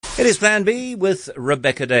It is Plan B with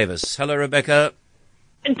Rebecca Davis. Hello, Rebecca.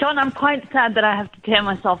 John, I'm quite sad that I have to tear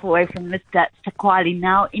myself away from Mr. Takwali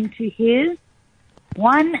now into his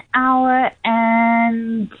 1 hour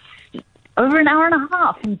and over an hour and a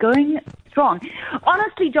half and going strong.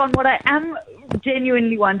 Honestly, John, what I am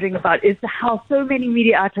genuinely wondering about is how so many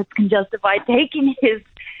media outlets can justify taking his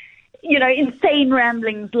insane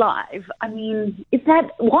ramblings live. I mean, is that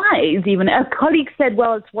wise even? A colleague said,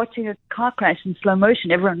 well, it's watching a car crash in slow motion.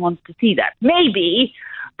 Everyone wants to see that. Maybe,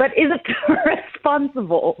 but is it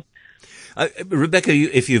responsible? Rebecca,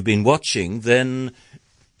 if you've been watching, then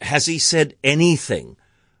has he said anything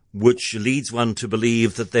which leads one to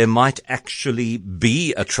believe that there might actually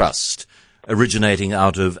be a trust originating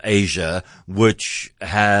out of Asia, which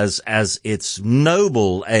has as its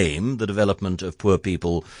noble aim the development of poor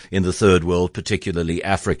people in the third world, particularly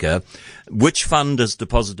Africa, which fund has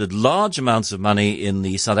deposited large amounts of money in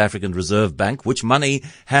the South African Reserve Bank, which money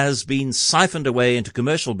has been siphoned away into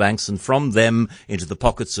commercial banks and from them into the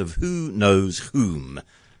pockets of who knows whom.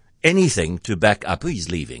 Anything to back up. He's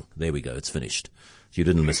leaving. There we go. It's finished. You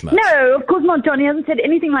didn't miss much. No, of course not, John. He hasn't said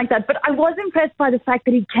anything like that. But I was impressed by the fact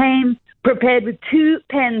that he came prepared with 2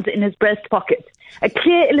 pens in his breast pocket. A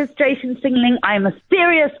clear illustration signaling I am a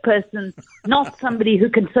serious person, not somebody who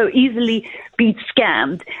can so easily be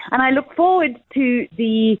scammed. And I look forward to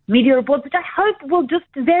the media reports, which I hope will just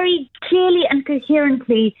very clearly and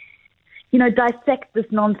coherently, dissect this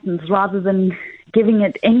nonsense rather than giving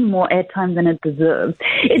it any more airtime than it deserves.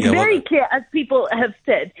 It's very clear, as people have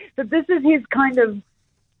said, that this is his kind of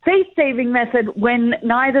face-saving method when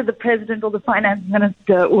neither the president or the finance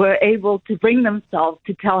minister were able to bring themselves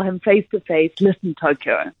to tell him face-to-face, listen,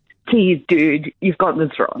 Tokyo, please, dude, you've got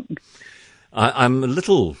this wrong. I'm a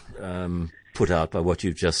little put out by what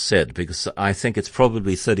you've just said, because I think it's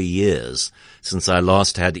probably 30 years since I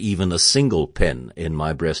last had even a single pen in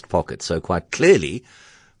my breast pocket. So quite clearly,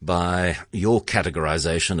 by your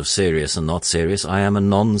categorization of serious and not serious, I am a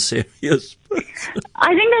non-serious person. I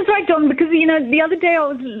think that's right, John, because, the other day I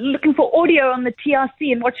was looking for audio on the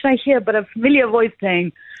TRC, and what should I hear but a familiar voice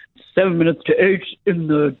saying, 7 minutes to 8 in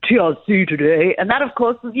the TRC today. And that, of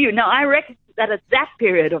course, was you. Now, I reckon that at that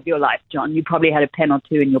period of your life, John, you probably had a pen or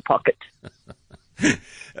 2 in your pocket.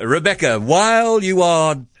 Rebecca, while you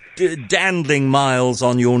are dandling miles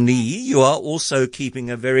on your knee, you are also keeping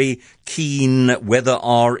a very keen weather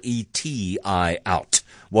RET eye out.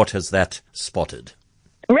 What has that spotted?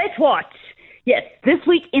 Ret Watch. Yes, this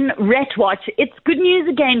week in Ret Watch, it's good news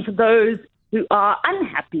again for those who are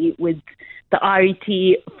unhappy with the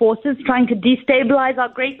RET forces trying to destabilize our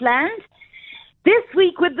great land. This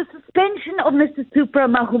week with the suspension of Mr. Supra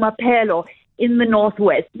Mahumapelo in the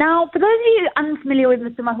Northwest. Now, for those of you unfamiliar with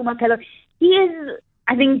Mr. Mahumapelo, he is,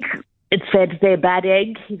 I think it's fair to say, a bad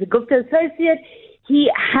egg. He's a Gupta associate.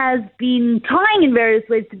 He has been trying in various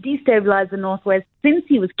ways to destabilize the Northwest since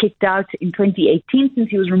he was kicked out in 2018, since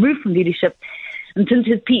he was removed from leadership, and since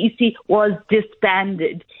his PEC was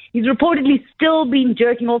disbanded. He's reportedly still been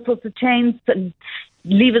jerking all sorts of chains and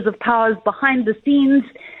levers of powers behind the scenes,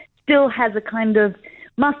 still has a kind of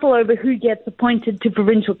muscle over who gets appointed to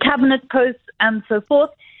provincial cabinet posts and so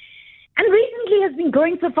forth, and recently has been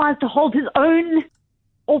going so far as to hold his own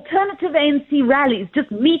alternative ANC rallies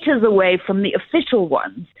just meters away from the official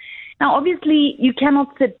ones. Now, obviously, you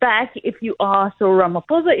cannot sit back if you are Cyril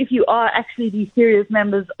Ramaphosa, if you are actually the serious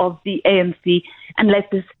members of the ANC, and let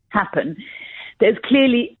this happen. There's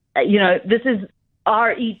clearly, this is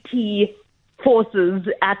RET forces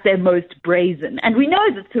at their most brazen. And we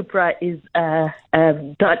know that Supra is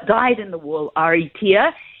died in the wool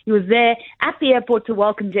RETer. He was there at the airport to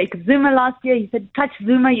welcome Jacob Zuma last year. He said, touch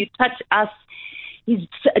Zuma, you touch us. He's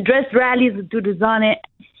addressed rallies with Duduzane.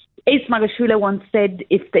 Ace Magashule once said,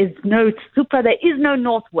 if there's no Supra, there is no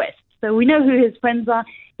Northwest. So we know who his friends are.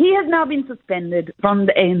 He has now been suspended from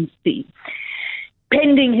the ANC,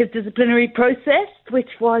 pending his disciplinary process,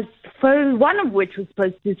 one of which was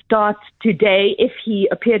supposed to start today if he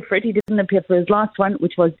appeared for it. He didn't appear for his last one,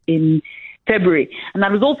 which was in February. And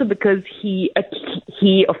that was also because he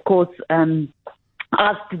of course,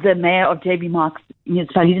 asked the mayor of JB Marks, he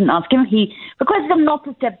didn't ask him, he requested him not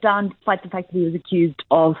to step down despite the fact that he was accused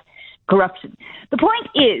of corruption. The point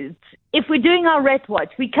is, if we're doing our Ret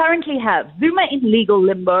Watch, we currently have Zuma in legal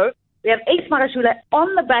limbo, we have Ace Magashule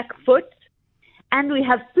on the back foot, and we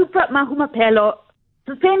have Supra Mahumapelo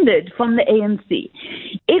suspended from the ANC.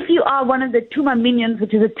 If you are one of the Tuma minions,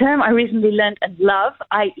 which is a term I recently learned and love,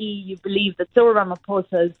 i.e. you believe that Cyril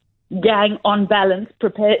Ramaphosa's gang on balance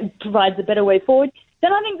provides a better way forward,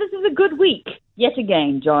 then I think this is a good week, yet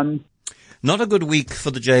again, John. Not a good week for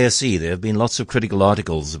the JSE. There have been lots of critical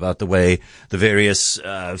articles about the way the various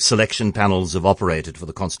selection panels have operated for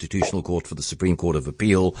the Constitutional Court, for the Supreme Court of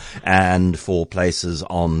Appeal, and for places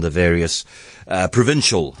on the various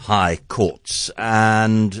provincial high courts.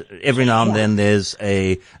 And every now and then there's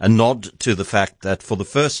a nod to the fact that for the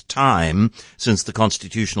first time since the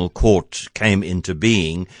Constitutional Court came into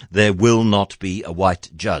being, there will not be a white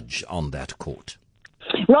judge on that court.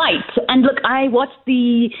 Right. And look, I watched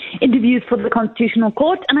the interviews for the Constitutional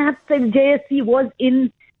Court, and I have to say the JSC was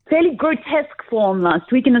in fairly grotesque form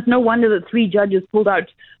last week, and it's no wonder that 3 judges pulled out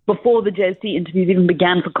before the JSC interviews even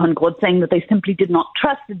began for Concord, saying that they simply did not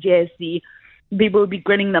trust the JSC. People would be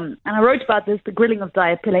grilling them. And I wrote about this. The grilling of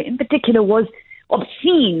Zaya Pillay in particular was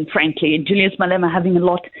obscene, frankly, and Julius Malema having a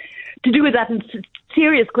lot to do with that, and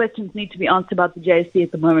serious questions need to be answered about the JSC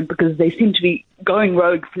at the moment because they seem to be going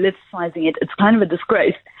rogue, politicizing it. It's kind of a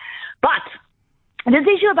disgrace. But this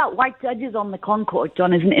issue about white judges on the Concord,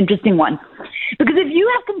 John, is an interesting one. Because if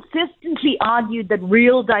you have consistently argued that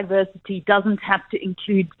real diversity doesn't have to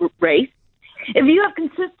include race, if you have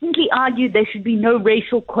consistently argued there should be no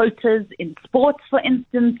racial quotas in sports, for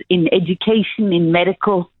instance, in education, in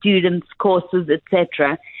medical students' courses,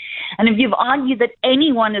 etc., and if you've argued that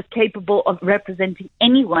anyone is capable of representing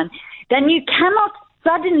anyone, then you cannot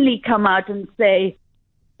suddenly come out and say,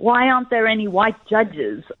 why aren't there any white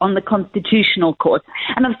judges on the Constitutional Court?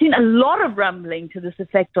 And I've seen a lot of rumbling to this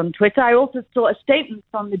effect on Twitter. I also saw a statement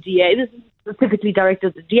from the DA. This is specifically directed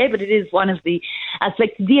at the DA, but it is one of the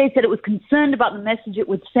aspects. The DA said it was concerned about the message it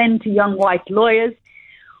would send to young white lawyers.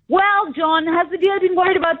 Well, John, has the DA been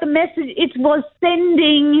worried about the message it was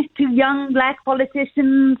sending to young black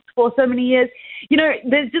politicians for so many years? You know,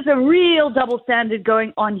 there's just a real double standard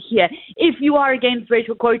going on here. If you are against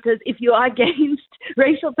racial quotas, if you are against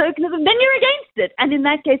racial tokenism, then you're against it. And in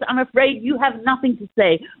that case, I'm afraid you have nothing to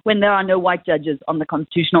say when there are no white judges on the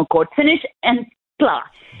Constitutional Court. Finish and blah.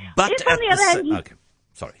 But if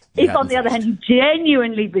on the other hand, you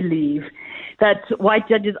genuinely believe that white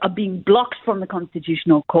judges are being blocked from the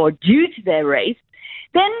Constitutional Court due to their race,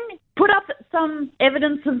 then put up some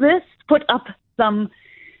evidence of this, put up some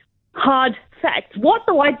hard facts. What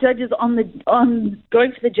the white judges on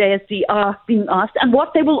going for the JSC are being asked, and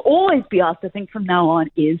what they will always be asked, I think, from now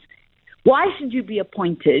on, is why should you be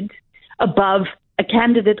appointed above a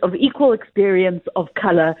candidate of equal experience of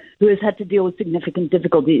color who has had to deal with significant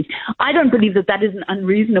difficulties? I don't believe that that is an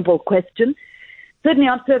unreasonable question. Certainly,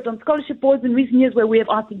 I've served on scholarship boards in recent years where we have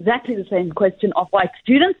asked exactly the same question of white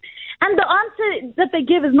students. And the answer that they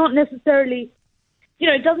give is not necessarily,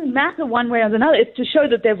 it doesn't matter one way or another. It's to show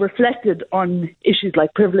that they've reflected on issues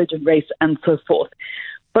like privilege and race and so forth.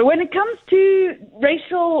 But when it comes to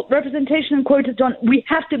racial representation and quotas, John, we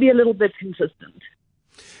have to be a little bit consistent.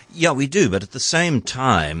 Yeah, we do. But at the same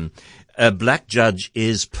time, a black judge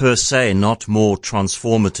is per se not more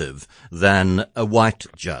transformative than a white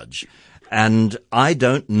judge. And I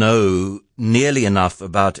don't know nearly enough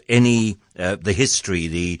about any the history,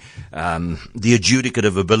 the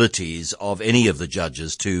adjudicative abilities of any of the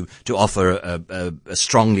judges to offer a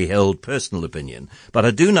strongly held personal opinion. But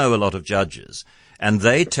I do know a lot of judges, and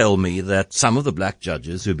they tell me that some of the black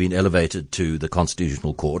judges who've been elevated to the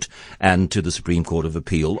Constitutional Court and to the Supreme Court of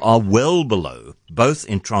Appeal are well below, both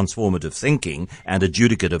in transformative thinking and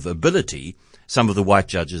adjudicative ability, some of the white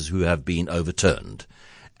judges who have been overturned.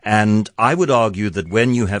 And I would argue that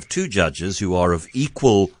when you have 2 judges who are of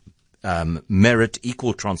equal merit,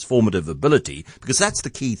 equal transformative ability, because that's the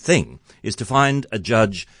key thing, is to find a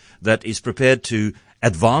judge that is prepared to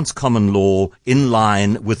advance common law in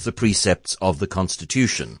line with the precepts of the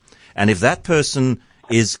Constitution. And if that person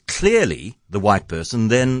is clearly the white person,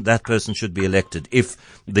 then that person should be elected. If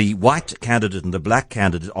the white candidate and the black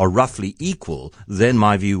candidate are roughly equal, then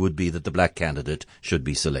my view would be that the black candidate should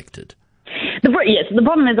be selected. Yes, the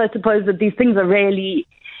problem is, I suppose, that these things are rarely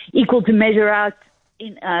equal to measure out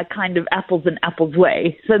in a kind of apples and apples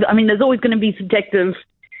way. So, there's always going to be subjective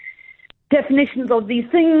definitions of these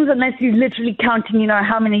things unless you're literally counting,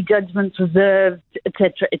 how many judgments reserved,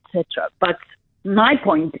 etc., etc. But my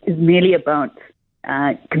point is merely about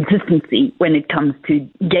consistency when it comes to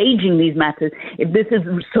gauging these matters. If this is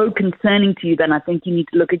so concerning to you, then I think you need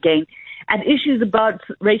to look again at issues about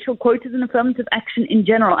racial quotas and affirmative action in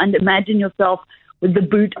general, and imagine yourself with the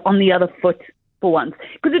boot on the other foot for once.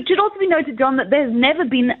 Because it should also be noted, John, that there's never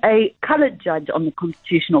been a colored judge on the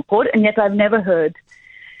Constitutional Court, and yet I've never heard,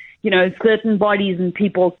 certain bodies and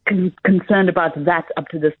people concerned about that up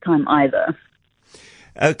to this time either.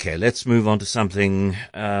 Okay, let's move on to something,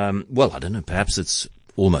 I don't know, perhaps it's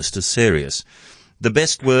almost as serious. The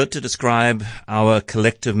best word to describe our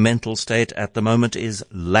collective mental state at the moment is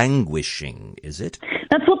languishing, is it?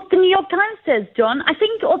 That's what the New York Times says, John. I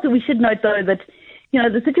think also we should note, though, that,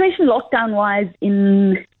 the situation lockdown-wise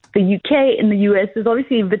in the UK, in the US, is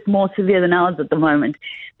obviously a bit more severe than ours at the moment.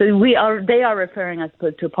 So they are referring, I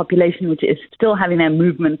suppose, to a population which is still having their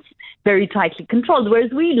movements very tightly controlled,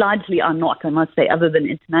 whereas we largely are not, I must say, other than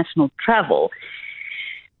international travel.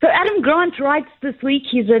 So Adam Grant writes this week,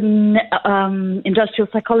 he's an industrial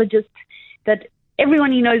psychologist, that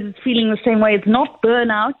everyone he knows is feeling the same way. It's not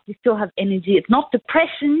burnout, you still have energy. It's not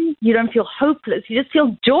depression, you don't feel hopeless, you just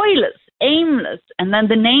feel joyless, aimless. And then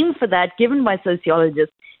the name for that, given by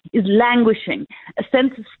sociologists, is languishing, a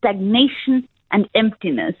sense of stagnation and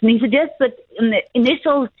emptiness. And he suggests that in the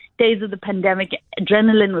initial days of the pandemic,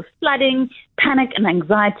 adrenaline was flooding, panic and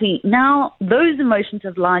anxiety. Now, those emotions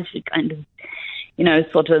have largely kind of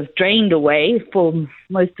sort of drained away for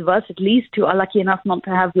most of us, at least, who are lucky enough not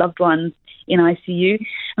to have loved ones in ICU.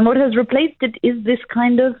 And what has replaced it is this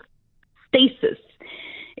kind of stasis.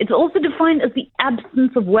 It's also defined as the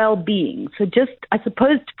absence of well-being. So just, I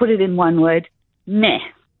suppose, to put it in one word, meh.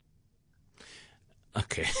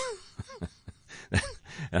 Okay.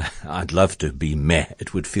 I'd love to be meh.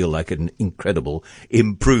 It would feel like an incredible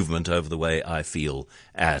improvement over the way I feel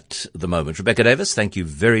at the moment. Rebecca Davis, thank you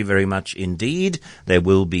very, very much indeed. There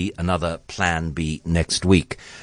will be another Plan B next week.